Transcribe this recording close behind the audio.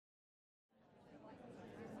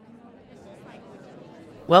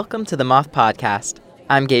Welcome to the Moth Podcast.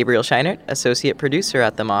 I'm Gabriel Scheinert, Associate Producer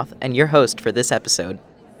at The Moth, and your host for this episode.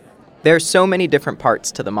 There are so many different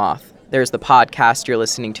parts to The Moth. There's the podcast you're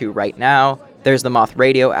listening to right now. There's the Moth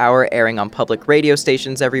Radio Hour airing on public radio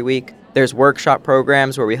stations every week. There's workshop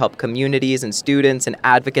programs where we help communities and students and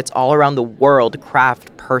advocates all around the world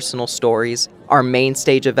craft personal stories. Our main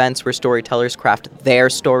stage events where storytellers craft their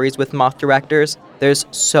stories with Moth directors. There's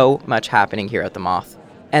so much happening here at The Moth.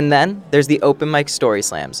 And then there's the open mic Story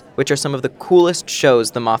Slams, which are some of the coolest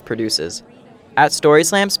shows The Moth produces. At Story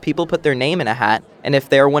Slams, people put their name in a hat, and if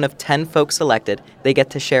they're one of 10 folks selected, they get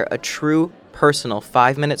to share a true, personal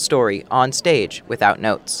 5-minute story on stage without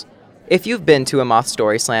notes. If you've been to a Moth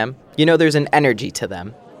Story Slam, you know there's an energy to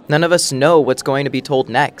them. None of us know what's going to be told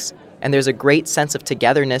next, and there's a great sense of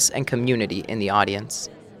togetherness and community in the audience.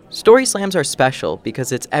 Story Slams are special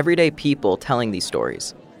because it's everyday people telling these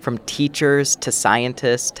stories. From teachers to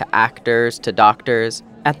scientists to actors to doctors.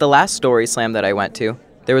 At the last Story Slam that I went to,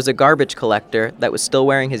 there was a garbage collector that was still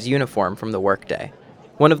wearing his uniform from the workday.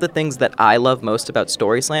 One of the things that I love most about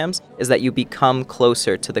Story Slams is that you become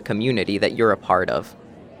closer to the community that you're a part of.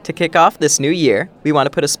 To kick off this new year, we want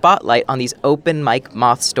to put a spotlight on these open mic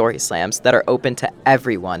Moth Story Slams that are open to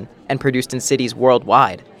everyone and produced in cities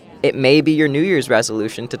worldwide. It may be your New Year's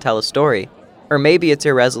resolution to tell a story, or maybe it's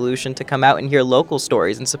your resolution to come out and hear local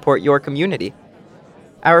stories and support your community.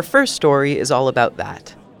 Our first story is all about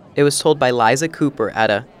that. It was told by Liza Cooper at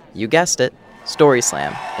a, you guessed it, Story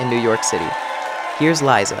Slam in New York City. Here's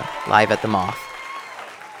Liza, live at the Moth.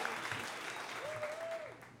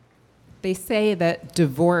 They say that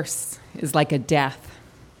divorce is like a death,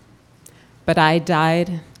 but I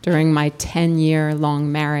died during my 10-year-long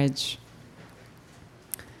marriage.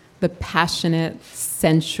 The passionate,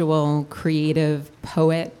 sensual, creative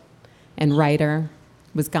poet and writer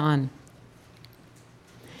was gone.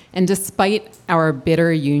 And despite our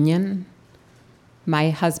bitter union,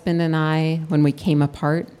 my husband and I, when we came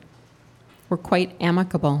apart, were quite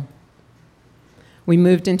amicable. We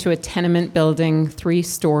moved into a tenement building 3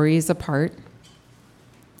 stories apart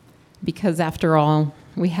because, after all,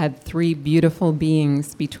 we had 3 beautiful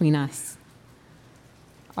beings between us.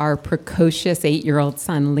 Our precocious 8-year-old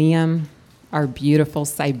son, Liam, our beautiful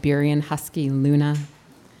Siberian husky, Luna,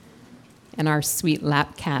 and our sweet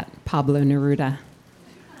lap cat, Pablo Neruda.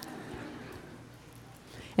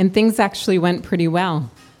 And things actually went pretty well.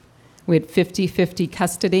 We had 50-50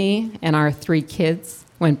 custody, and our 3 kids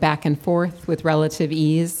went back and forth with relative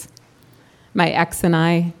ease. My ex and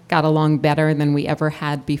I got along better than we ever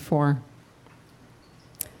had before.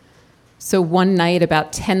 So one night,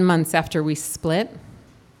 about 10 months after we split,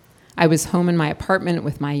 I was home in my apartment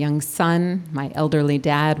with my young son. My elderly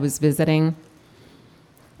dad was visiting.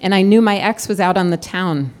 And I knew my ex was out on the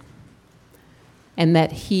town and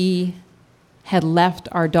that he had left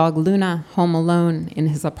our dog Luna home alone in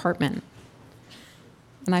his apartment.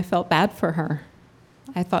 And I felt bad for her.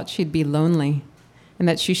 I thought she'd be lonely and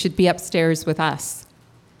that she should be upstairs with us.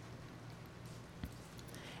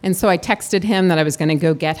 And so I texted him that I was going to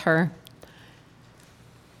go get her.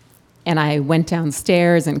 And I went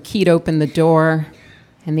downstairs and keyed open the door,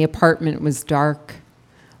 and the apartment was dark.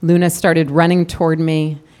 Luna started running toward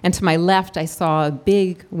me, and to my left I saw a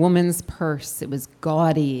big woman's purse. It was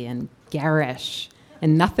gaudy and garish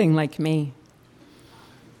and nothing like me.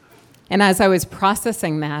 And as I was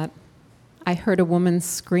processing that, I heard a woman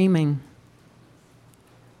screaming.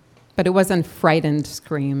 But it wasn't frightened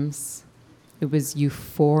screams. It was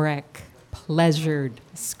euphoric, pleasured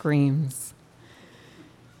screams.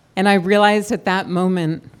 And I realized at that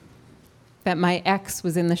moment that my ex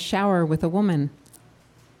was in the shower with a woman.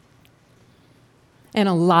 And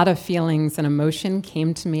a lot of feelings and emotion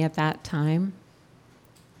came to me at that time.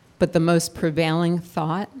 But the most prevailing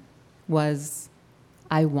thought was,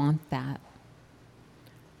 I want that.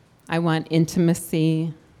 I want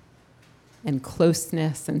intimacy and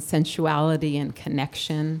closeness and sensuality and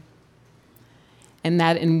connection. And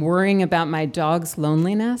that in worrying about my dog's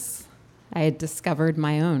loneliness, I had discovered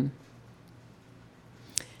my own.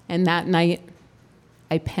 And that night,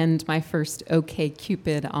 I penned my first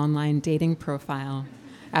OkCupid online dating profile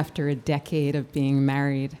after a decade of being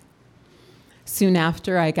married. Soon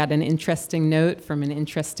after, I got an interesting note from an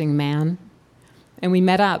interesting man, and we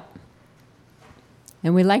met up.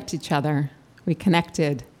 And we liked each other. We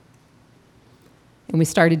connected. And we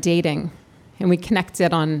started dating. And we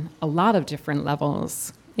connected on a lot of different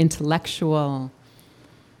levels: intellectual,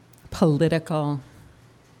 political,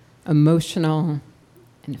 emotional,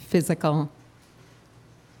 and physical.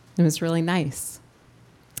 It was really nice.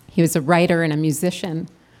 He was a writer and a musician.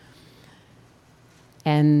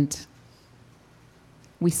 And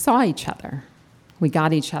we saw each other. we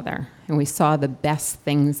got each other, and we saw the best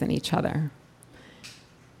things in each other.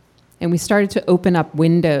 And we started to open up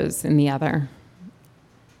windows in the other.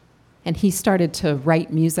 And he started to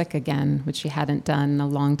write music again, which he hadn't done in a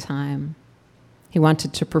long time. He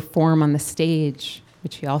wanted to perform on the stage,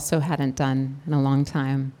 which he also hadn't done in a long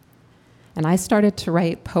time. And I started to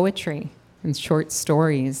write poetry and short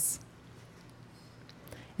stories.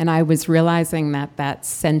 And I was realizing that that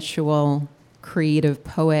sensual, creative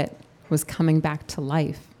poet was coming back to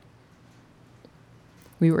life.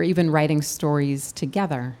 We were even writing stories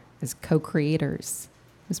together as co-creators.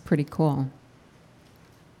 It was pretty cool.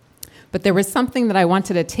 But there was something that I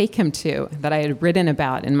wanted to take him to that I had written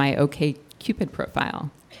about in my OkCupid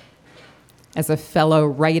profile. As a fellow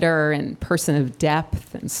writer and person of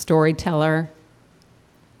depth and storyteller,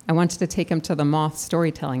 I wanted to take him to the Moth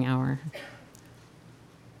Storytelling Hour.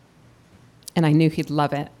 And I knew he'd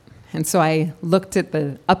love it. And so I looked at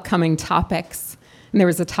the upcoming topics, and there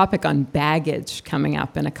was a topic on baggage coming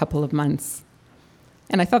up in a couple of months.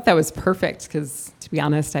 And I thought that was perfect because, to be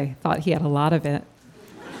honest, I thought he had a lot of it.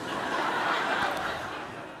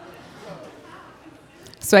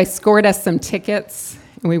 So I scored us some tickets,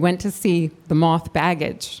 and we went to see The Moth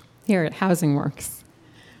Baggage here at Housing Works.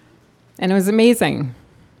 And it was amazing.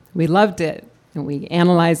 We loved it, and we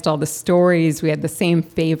analyzed all the stories. We had the same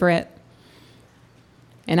favorite.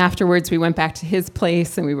 And afterwards, we went back to his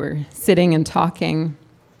place, and we were sitting and talking.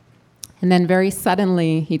 And then very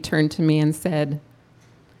suddenly, he turned to me and said,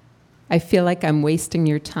 "I feel like I'm wasting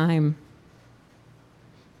your time."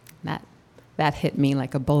 That hit me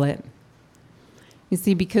like a bullet. You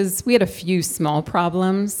see, because we had a few small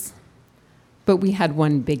problems, but we had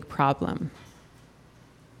one big problem.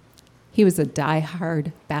 He was a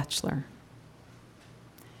die-hard bachelor.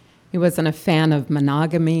 He wasn't a fan of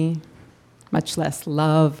monogamy, much less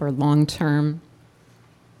love or long-term.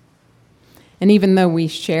 And even though we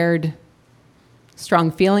shared strong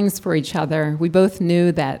feelings for each other, we both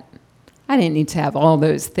knew that I didn't need to have all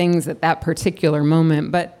those things at that particular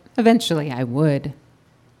moment, but eventually I would.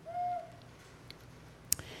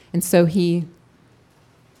 And so he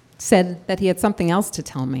said that he had something else to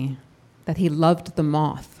tell me, that he loved the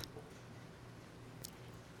Moth.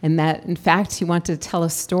 And that, in fact, he wanted to tell a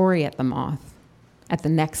story at the Moth, at the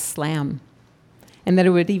next slam. And that it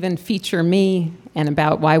would even feature me and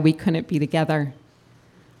about why we couldn't be together.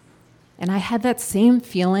 And I had that same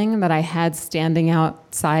feeling that I had standing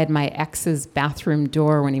outside my ex's bathroom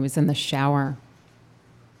door when he was in the shower.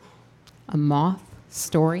 A Moth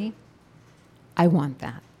story? I want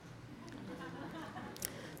that.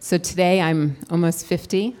 So today I'm almost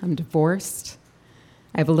 50, I'm divorced.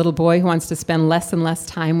 I have a little boy who wants to spend less and less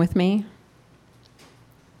time with me.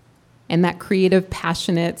 And that creative,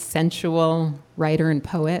 passionate, sensual writer and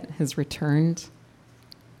poet has returned.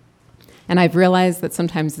 And I've realized that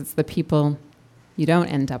sometimes it's the people you don't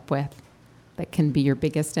end up with that can be your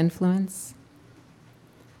biggest influence.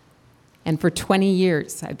 And for 20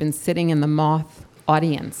 years, I've been sitting in the Moth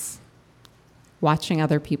audience, watching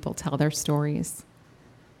other people tell their stories.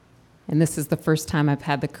 And this is the first time I've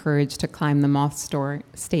had the courage to climb the Moth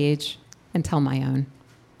stage and tell my own.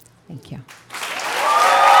 Thank you.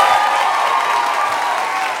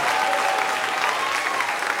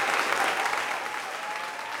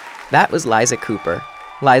 That was Liza Cooper.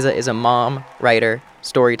 Liza is a mom, writer,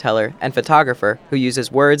 storyteller, and photographer who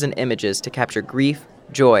uses words and images to capture grief,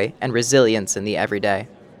 joy, and resilience in the everyday.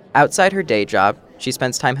 Outside her day job, she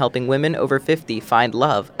spends time helping women over 50 find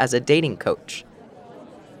love as a dating coach.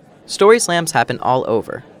 Story slams happen all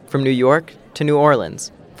over, from New York to New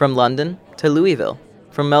Orleans, from London to Louisville,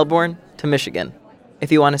 from Melbourne to Michigan.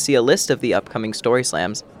 If you want to see a list of the upcoming story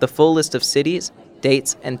slams, the full list of cities,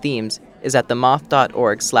 dates, and themes is at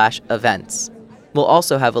themoth.org/events. We'll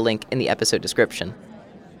also have a link in the episode description.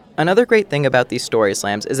 Another great thing about these story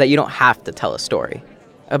slams is that you don't have to tell a story.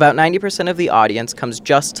 About 90% of the audience comes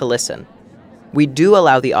just to listen. We do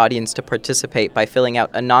allow the audience to participate by filling out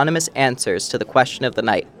anonymous answers to the question of the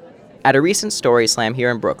night. At a recent story slam here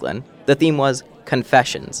in Brooklyn, the theme was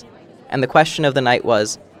confessions, and the question of the night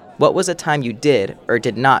was, what was a time you did or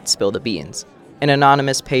did not spill the beans? An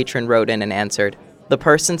anonymous patron wrote in and answered, "The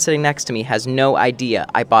person sitting next to me has no idea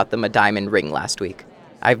I bought them a diamond ring last week.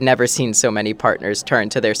 I've never seen so many partners turn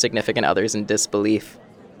to their significant others in disbelief."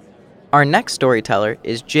 Our next storyteller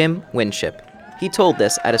is Jim Winship. He told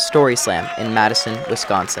this at a story slam in Madison,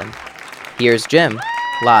 Wisconsin. Here's Jim,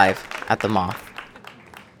 live at the Moth.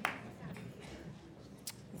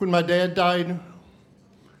 When my dad died,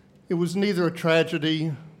 it was neither a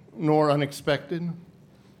tragedy nor unexpected.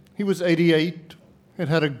 He was 88, had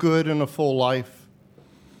had a good and a full life.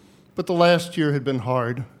 But the last year had been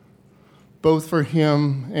hard. both for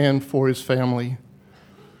him and for his family.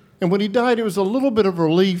 And when he died, it was a little bit of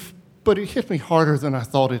relief, but it hit me harder than I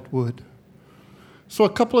thought it would. So a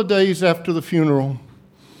couple of days after the funeral,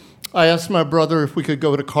 I asked my brother if we could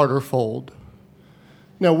go to Carter Fold.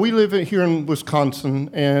 Now, we live here in Wisconsin,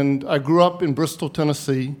 and I grew up in Bristol,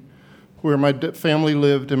 Tennessee, where my family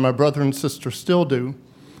lived, and my brother and sister still do.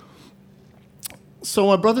 So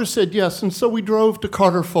my brother said yes, and so we drove to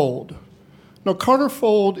Carter Fold. Now, Carter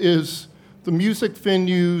Fold is the music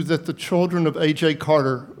venue that the children of A.J.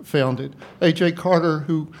 Carter founded. A.J. Carter,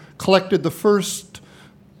 who collected the first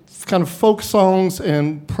kind of folk songs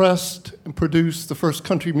and pressed and produced the first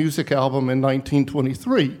country music album in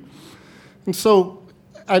 1923. And so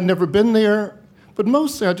I'd never been there, but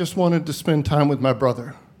mostly I just wanted to spend time with my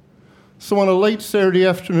brother. So on a late Saturday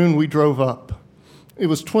afternoon, we drove up. It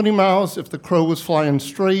was 20 miles if the crow was flying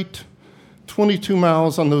straight, 22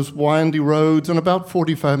 miles on those windy roads, and about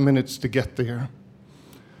 45 minutes to get there.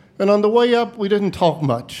 And on the way up, we didn't talk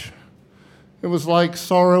much. It was like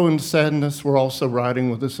sorrow and sadness were also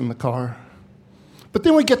riding with us in the car. But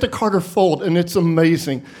then we get to Carter Fold, and it's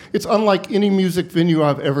amazing. It's unlike any music venue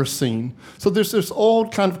I've ever seen. So there's this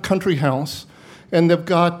old kind of country house, and they've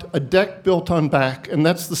got a deck built on back, and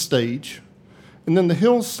that's the stage. And then the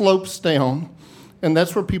hill slopes down, and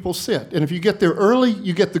that's where people sit. And if you get there early,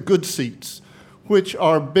 you get the good seats, which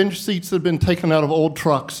are bench seats that have been taken out of old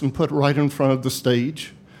trucks and put right in front of the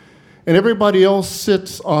stage. And everybody else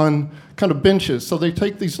sits on kind of benches. So they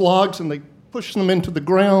take these logs and they push them into the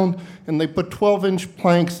ground, and they put 12-inch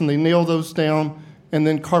planks and they nail those down, and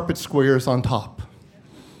then carpet squares on top.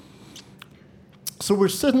 So we're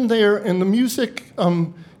sitting there, and the music,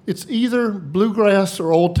 it's either bluegrass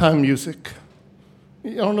or old-time music.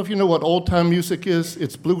 I don't know if you know what old-time music is.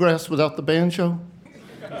 It's bluegrass without the banjo.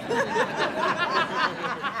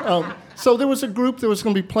 So there was a group that was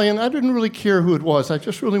going to be playing. I didn't really care who it was. I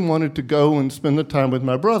just really wanted to go and spend the time with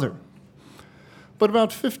my brother. But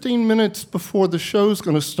about 15 minutes before the show's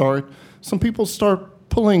going to start, some people start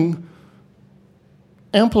pulling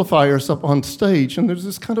amplifiers up on stage, and there's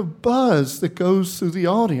this kind of buzz that goes through the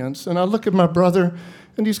audience. And I look at my brother,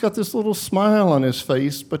 and he's got this little smile on his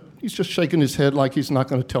face, but he's just shaking his head like he's not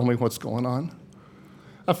going to tell me what's going on.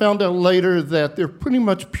 I found out later that they're pretty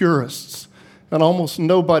much purists, and almost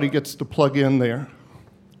nobody gets to plug in there.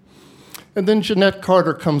 And then Jeanette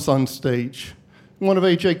Carter comes on stage. One of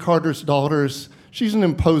A.J. Carter's daughters. She's an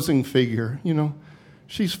imposing figure, you know.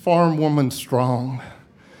 She's farm woman strong.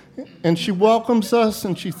 And she welcomes us,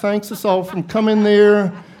 and she thanks us all for coming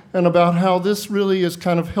there, and about how this really is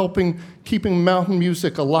kind of helping keeping mountain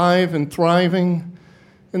music alive and thriving.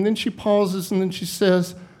 And then she pauses, and then she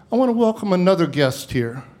says, I want to welcome another guest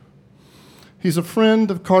here. He's a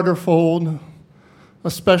friend of Carter Fold,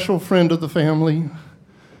 a special friend of the family.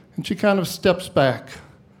 And she kind of steps back,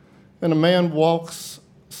 and a man walks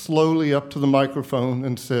slowly up to the microphone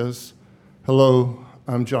and says, hello,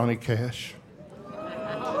 I'm Johnny Cash.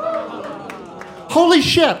 Holy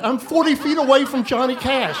shit, I'm 40 feet away from Johnny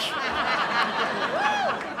Cash.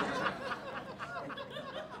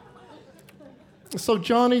 So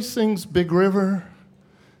Johnny sings Big River,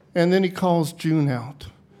 and then he calls June out.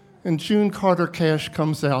 And June Carter Cash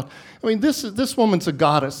comes out. I mean, this woman's a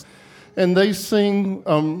goddess. And they sing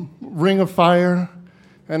Ring of Fire.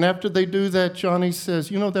 And after they do that, Johnny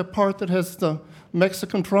says, you know that part that has the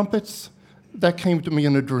Mexican trumpets? That came to me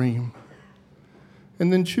in a dream.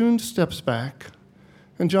 And then June steps back,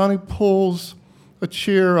 and Johnny pulls a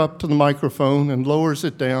chair up to the microphone and lowers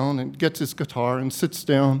it down and gets his guitar and sits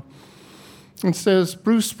down and says,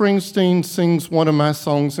 Bruce Springsteen sings one of my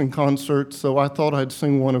songs in concert, so I thought I'd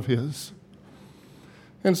sing one of his.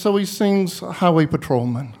 And so he sings Highway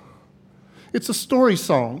Patrolman. It's a story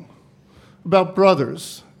song about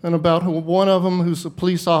brothers, and about one of them, who's a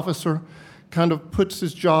police officer, kind of puts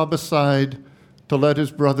his job aside to let his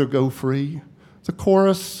brother go free. The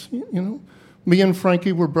chorus, you know, me and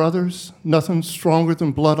Frankie were brothers, nothing stronger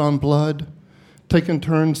than blood on blood, taking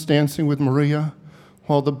turns dancing with Maria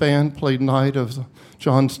while the band played Night of the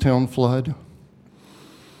Johnstown Flood.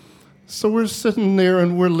 So we're sitting there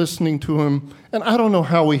and we're listening to him, and I don't know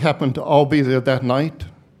how we happened to all be there that night.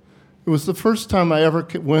 It was the first time I ever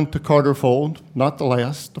went to Carter Fold, not the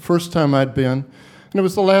last, the first time I'd been, and it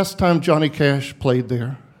was the last time Johnny Cash played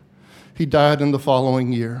there. He died in the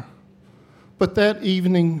following year. But that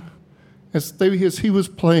evening, as he was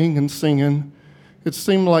playing and singing, it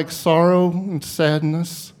seemed like sorrow and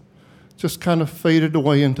sadness just kind of faded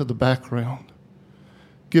away into the background,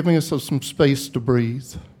 giving us some space to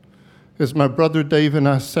breathe. As my brother Dave and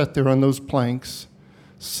I sat there on those planks,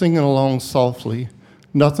 singing along softly,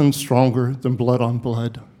 nothing stronger than blood on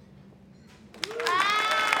blood.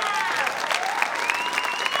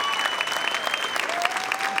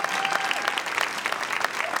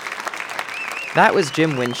 That was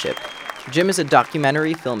Jim Winship. Jim is a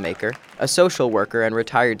documentary filmmaker, a social worker and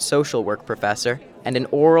retired social work professor, and an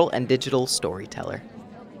oral and digital storyteller.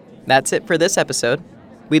 That's it for this episode.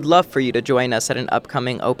 We'd love for you to join us at an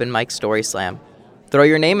upcoming open mic story slam. Throw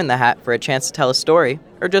your name in the hat for a chance to tell a story,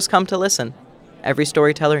 or just come to listen. Every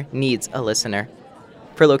storyteller needs a listener.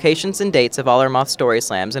 For locations and dates of all our Moth Story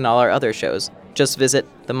Slams and all our other shows, just visit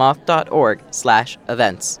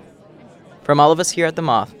themoth.org/events. From all of us here at The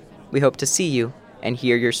Moth, we hope to see you and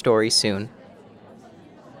hear your story soon.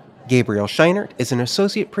 Gabriel Scheinert is an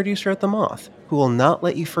associate producer at The Moth, who will not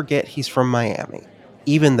let you forget he's from Miami,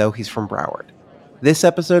 even though he's from Broward. This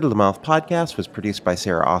episode of The Moth Podcast was produced by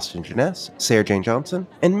Sarah Austin Jeunesse, Sarah Jane Johnson,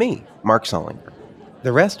 and me, Mark Solinger.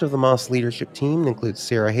 The rest of The Moth's leadership team includes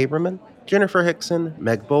Sarah Haberman, Jennifer Hickson,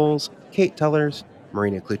 Meg Bowles, Kate Tellers,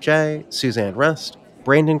 Marina Cluche, Suzanne Rust,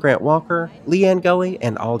 Brandon Grant Walker, Leanne Gully,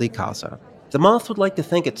 and Aldi Kaza. The Moth would like to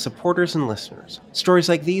thank its supporters and listeners. Stories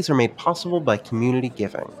like these are made possible by community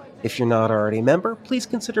giving. If you're not already a member, please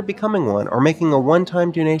consider becoming one or making a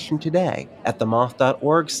one-time donation today at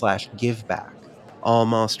themoth.org/giveback. All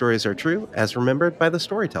Moth stories are true, as remembered by the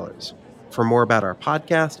storytellers. For more about our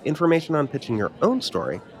podcast, information on pitching your own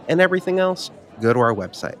story, and everything else, go to our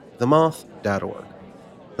website, themoth.org.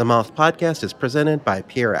 The Moth Podcast is presented by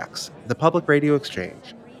PRX, the Public Radio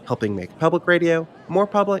Exchange, helping make public radio more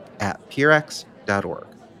public at prx.org.